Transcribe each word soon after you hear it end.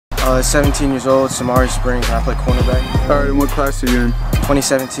17 years old, Samari Springs, and I play cornerback. Alright, and what class are you in?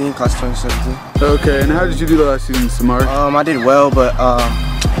 2017, class 2017. Okay, and how did you do the last season, Samari? I did well, but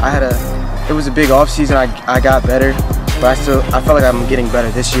it was a big off season. I got better, but I felt like I'm getting better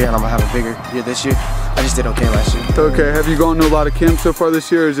this year, and I'm gonna have a bigger year this year. I just did okay last year. Okay, have you gone to a lot of camps so far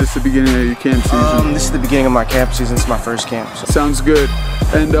this year, or is this the beginning of your camp season? This is the beginning of my camp season. It's my first camp. So. Sounds good.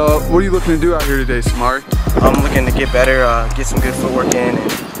 And what are you looking to do out here today, Samari? I'm looking to get better, get some good footwork in,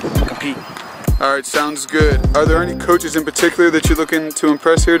 and compete. Alright, sounds good. Are there any coaches in particular that you're looking to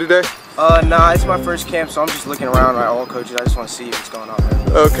impress here today? Nah, it's my first camp, so I'm just looking around at all coaches. I just want to see what's going on.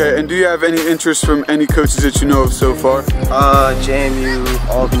 Really. Okay, and do you have any interest from any coaches that you know of so far? JMU,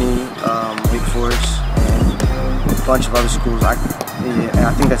 Albany, Wake Forest, and a bunch of other schools. I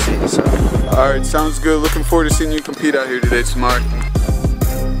think that's it. So. Alright, sounds good. Looking forward to seeing you compete out here today, Samari.